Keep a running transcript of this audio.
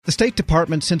The State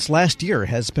Department since last year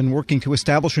has been working to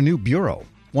establish a new bureau,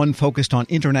 one focused on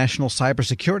international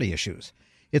cybersecurity issues.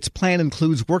 Its plan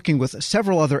includes working with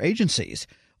several other agencies,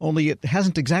 only it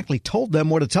hasn't exactly told them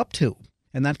what it's up to,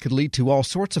 and that could lead to all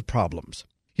sorts of problems.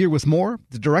 Here with more,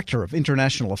 the Director of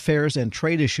International Affairs and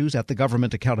Trade Issues at the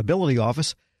Government Accountability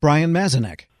Office, Brian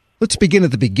Mazanek. Let's begin at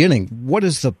the beginning. What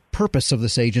is the purpose of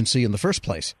this agency in the first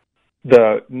place?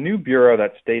 The new bureau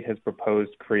that state has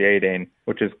proposed creating,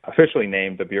 which is officially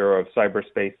named the Bureau of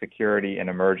Cyberspace Security and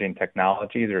Emerging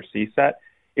Technologies, or CSET,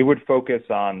 it would focus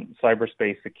on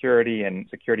cyberspace security and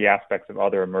security aspects of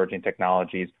other emerging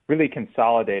technologies, really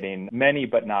consolidating many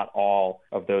but not all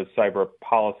of those cyber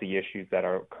policy issues that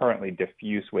are currently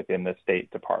diffuse within the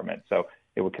State Department. So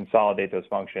it would consolidate those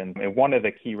functions. And one of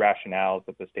the key rationales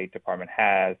that the State Department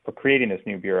has for creating this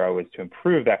new bureau is to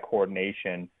improve that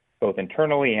coordination both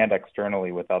internally and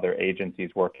externally with other agencies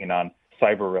working on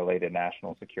cyber-related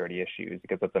national security issues.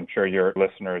 Because as I'm sure your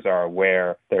listeners are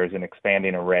aware, there's an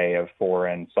expanding array of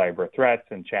foreign cyber threats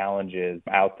and challenges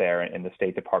out there, and the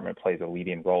State Department plays a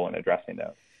leading role in addressing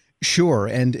those. Sure.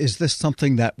 And is this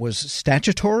something that was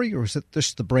statutory, or is it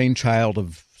just the brainchild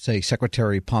of, say,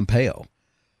 Secretary Pompeo?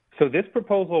 So this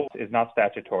proposal is not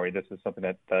statutory. This is something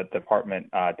that the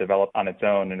department developed on its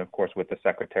own and, of course, with the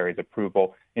Secretary's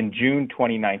approval. In June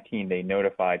 2019, they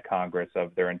notified Congress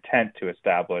of their intent to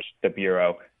establish the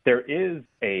Bureau. There is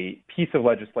a piece of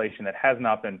legislation that has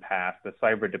not been passed, the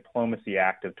Cyber Diplomacy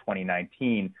Act of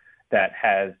 2019, that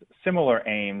has similar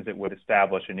aims. It would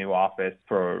establish a new office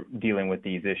for dealing with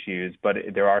these issues, but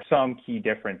there are some key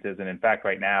differences. And in fact,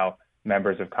 right now,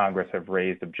 members of Congress have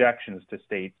raised objections to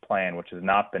state's plan, which has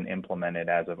not been implemented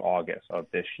as of August of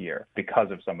this year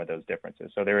because of some of those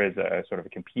differences. So there is a sort of a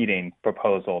competing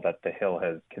proposal that the Hill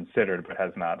has considered but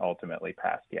has not ultimately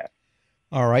passed yet.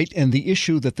 All right. And the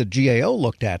issue that the GAO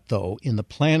looked at, though, in the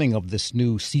planning of this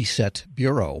new CSET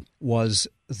Bureau was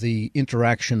the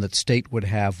interaction that state would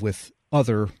have with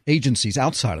other agencies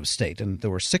outside of state. And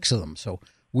there were 6 of them. So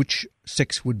which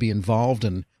 6 would be involved,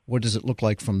 and what does it look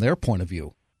like from their point of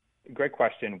view? Great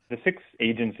question. The 6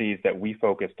 agencies that we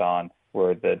focused on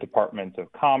were the Departments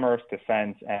of Commerce,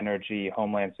 Defense, Energy,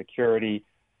 Homeland Security,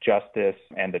 Justice,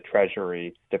 and the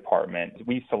Treasury Department.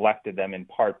 We selected them in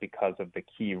part because of the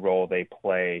key role they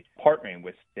play partnering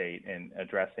with state in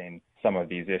addressing some of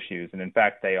these issues. And in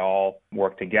fact, they all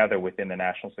work together within the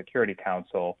National Security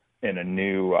Council in a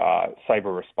new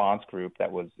cyber response group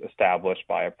that was established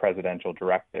by a presidential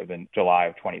directive in July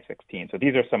of 2016. So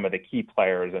these are some of the key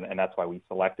players, and that's why we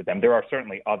selected them. There are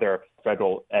certainly other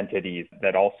federal entities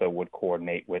that also would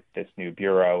coordinate with this new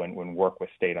bureau and would work with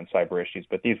state on cyber issues,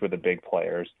 but these were the big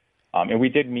players. And we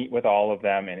did meet with all of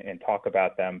them and talk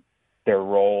about them, their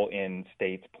role in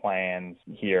state's plans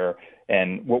here.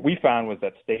 And what we found was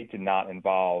that state did not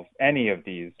involve any of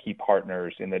these key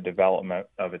partners in the development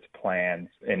of its plans.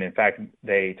 And in fact,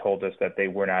 they told us that they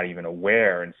were not even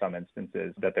aware in some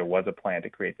instances that there was a plan to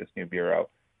create this new bureau.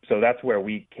 So that's where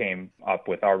we came up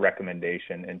with our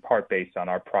recommendation, in part based on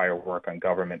our prior work on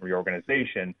government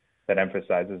reorganization that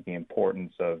emphasizes the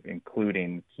importance of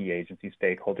including key agency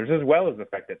stakeholders, as well as the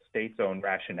fact that state's own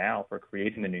rationale for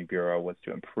creating the new bureau was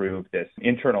to improve this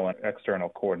internal and external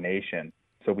coordination.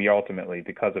 So we ultimately,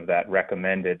 because of that,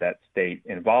 recommended that state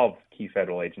involve key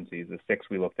federal agencies, the 6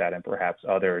 we looked at, and perhaps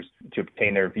others, to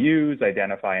obtain their views,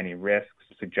 identify any risks,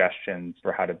 suggestions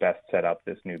for how to best set up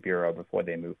this new bureau before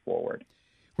they move forward.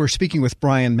 We're speaking with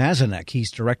Brian Mazanek. He's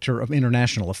Director of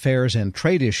International Affairs and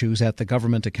Trade Issues at the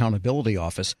Government Accountability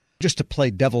Office. Just to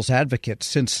play devil's advocate,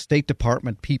 since State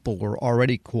Department people were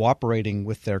already cooperating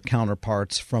with their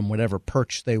counterparts from whatever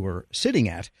perch they were sitting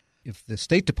at, if the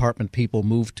State Department people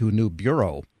moved to a new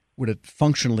bureau, would it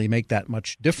functionally make that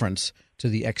much difference to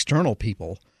the external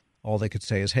people? All they could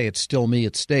say is, hey, it's still me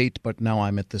at state, but now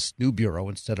I'm at this new bureau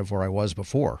instead of where I was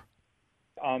before.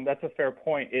 That's a fair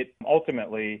point.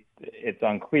 Ultimately, it's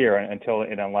unclear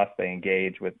unless they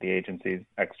engage with the agencies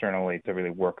externally to really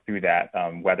work through that,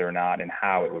 whether or not and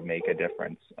how it would make a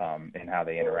difference in how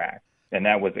they interact. And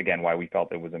that was, again, why we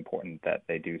felt it was important that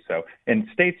they do so. In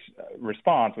state's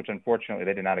response, which unfortunately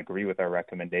they did not agree with our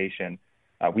recommendation,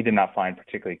 we did not find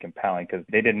particularly compelling because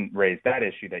they didn't raise that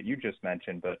issue that you just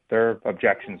mentioned, but their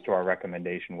objections to our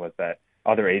recommendation was that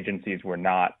other agencies were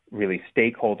not really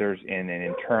stakeholders in an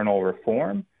internal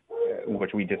reform,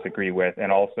 which we disagree with,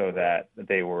 and also that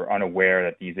they were unaware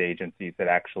that these agencies had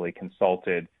actually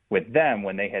consulted with them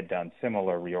when they had done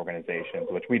similar reorganizations,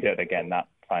 which we did, again, not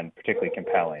find particularly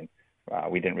compelling.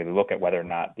 We didn't really look at whether or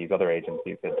not these other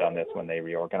agencies had done this when they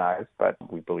reorganized, but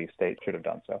we believe states should have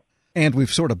done so. And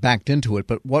we've sort of backed into it,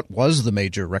 but what was the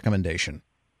major recommendation?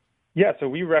 Yeah, so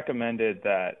we recommended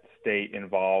that state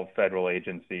involve federal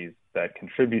agencies that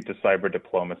contribute to cyber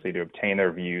diplomacy to obtain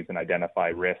their views and identify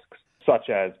risks, such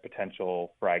as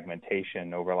potential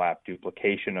fragmentation, overlap,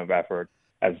 duplication of effort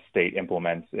as the state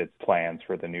implements its plans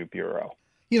for the new bureau.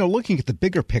 You know, looking at the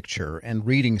bigger picture and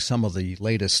reading some of the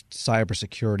latest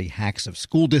cybersecurity hacks of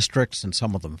school districts, and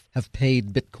some of them have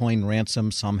paid Bitcoin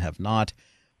ransom, some have not.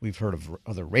 We've heard of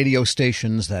other radio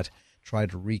stations that try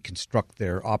to reconstruct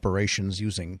their operations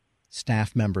using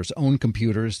staff members' own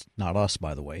computers, not us,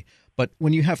 by the way. But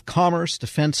when you have Commerce,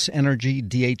 Defense, Energy,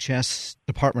 DHS,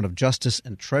 Department of Justice,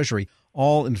 and Treasury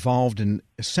all involved in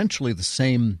essentially the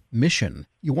same mission,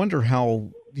 you wonder how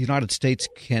the United States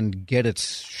can get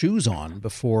its shoes on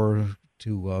before,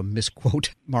 to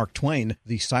misquote Mark Twain,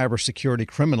 the cybersecurity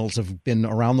criminals have been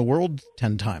around the world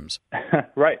 10 times.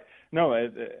 Right. No,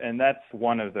 and that's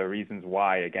one of the reasons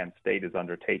why, again, state is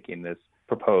undertaking this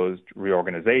proposed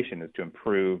reorganization, is to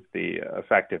improve the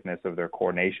effectiveness of their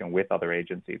coordination with other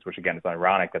agencies, which, again, is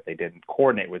ironic that they didn't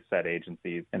coordinate with said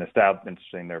agencies in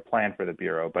establishing their plan for the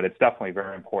Bureau. But it's definitely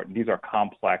very important. These are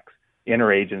complex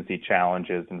interagency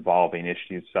challenges involving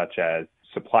issues such as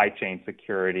supply chain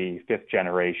security,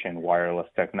 fifth-generation wireless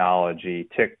technology,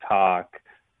 TikTok,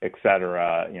 et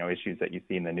cetera, issues that you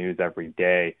see in the news every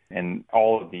day. And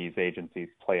all of these agencies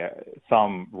play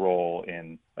some role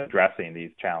in addressing these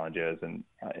challenges. And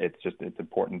it's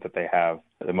important that they have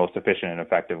the most efficient and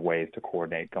effective ways to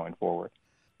coordinate going forward.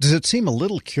 Does it seem a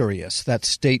little curious that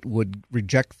state would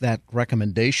reject that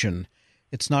recommendation?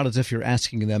 It's not as if you're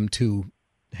asking them to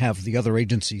have the other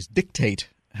agencies dictate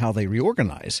how they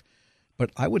reorganize.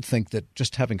 But I would think that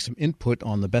just having some input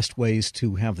on the best ways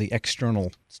to have the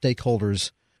external stakeholders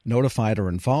notified or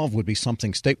involved would be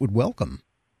something state would welcome.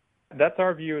 That's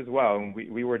our view as well.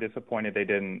 We were disappointed they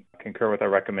didn't concur with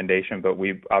our recommendation, but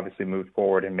we've obviously moved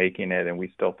forward in making it, and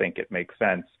we still think it makes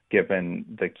sense given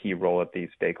the key role that these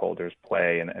stakeholders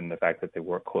play and the fact that they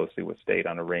work closely with state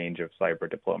on a range of cyber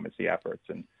diplomacy efforts.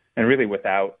 And really,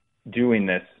 without doing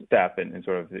this step and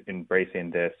sort of embracing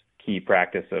this key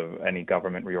practice of any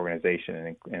government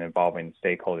reorganization and involving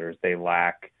stakeholders, they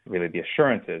lack really the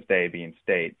assurances, they being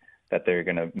state, that they're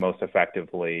going to most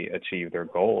effectively achieve their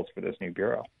goals for this new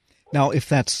bureau. Now, if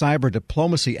that Cyber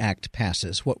Diplomacy Act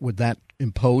passes, what would that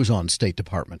impose on State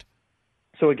Department?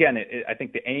 So again, I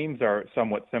think the aims are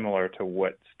somewhat similar to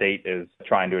what state is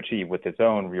trying to achieve with its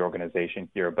own reorganization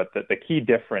here, but the key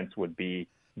difference would be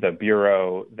the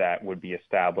bureau that would be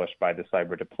established by the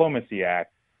Cyber Diplomacy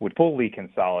Act would fully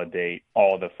consolidate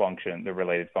all the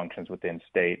related functions within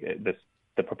state.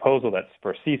 The proposal that's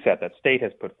for CSET that state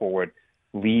has put forward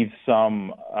leaves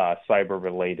some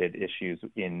cyber-related issues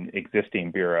in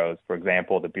existing bureaus. For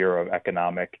example, the Bureau of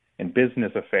Economic and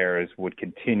Business Affairs would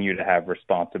continue to have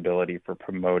responsibility for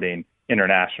promoting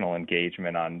international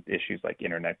engagement on issues like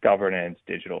internet governance,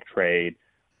 digital trade.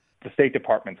 The State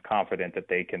Department's confident that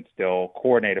they can still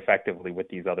coordinate effectively with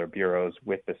these other bureaus,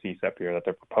 with the CSET bureau that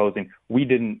they're proposing. We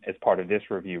didn't, as part of this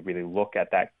review, really look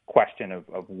at that question of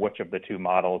which of the two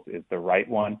models is the right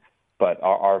one. But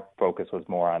our focus was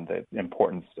more on the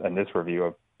importance in this review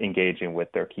of engaging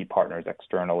with their key partners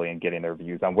externally and getting their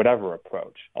views on whatever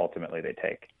approach ultimately they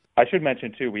take. I should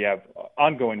mention, too, we have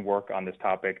ongoing work on this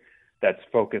topic that's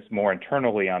focused more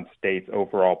internally on states'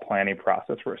 overall planning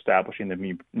process for establishing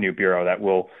the new bureau that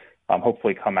will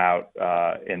hopefully come out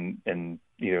in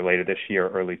either later this year or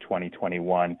early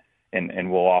 2021.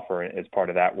 And we'll offer, as part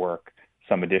of that work,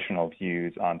 some additional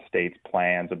views on states'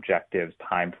 plans, objectives,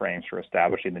 timeframes for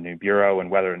establishing the new bureau, and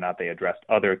whether or not they addressed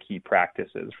other key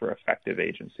practices for effective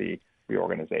agency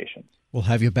reorganization. We'll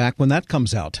have you back when that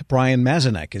comes out. Brian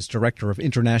Mazanek is Director of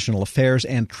International Affairs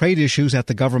and Trade Issues at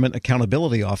the Government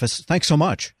Accountability Office. Thanks so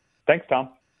much. Thanks, Tom.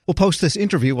 We'll post this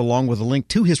interview along with a link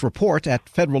to his report at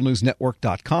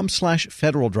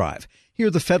federalnewsnetwork.com/Federal Drive. Hear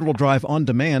the Federal Drive on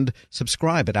demand.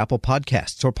 Subscribe at Apple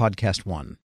Podcasts or Podcast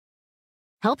One.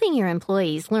 Helping your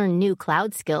employees learn new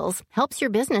cloud skills helps your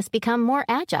business become more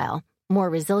agile, more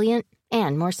resilient,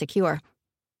 and more secure.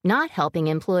 Not helping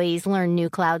employees learn new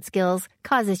cloud skills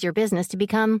causes your business to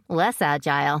become less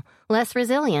agile, less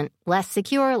resilient, less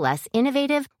secure, less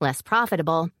innovative, less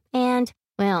profitable, and,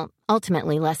 well,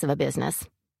 ultimately less of a business.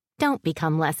 Don't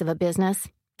become less of a business.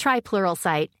 Try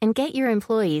Pluralsight and get your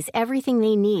employees everything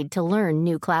they need to learn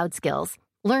new cloud skills.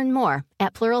 Learn more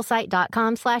at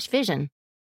pluralsight.com/vision.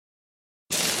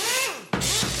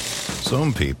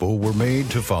 Some people were made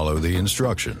to follow the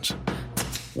instructions.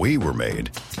 We were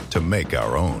made to make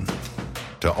our own.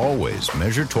 To always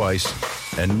measure twice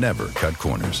and never cut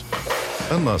corners.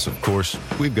 Unless, of course,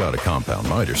 we've got a compound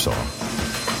miter saw.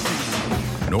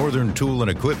 Northern Tool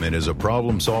and Equipment is a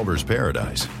problem solver's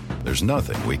paradise. There's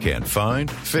nothing we can't find,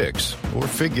 fix, or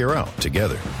figure out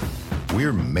together.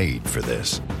 We're made for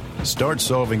this. Start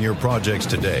solving your projects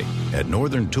today at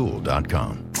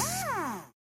northerntool.com.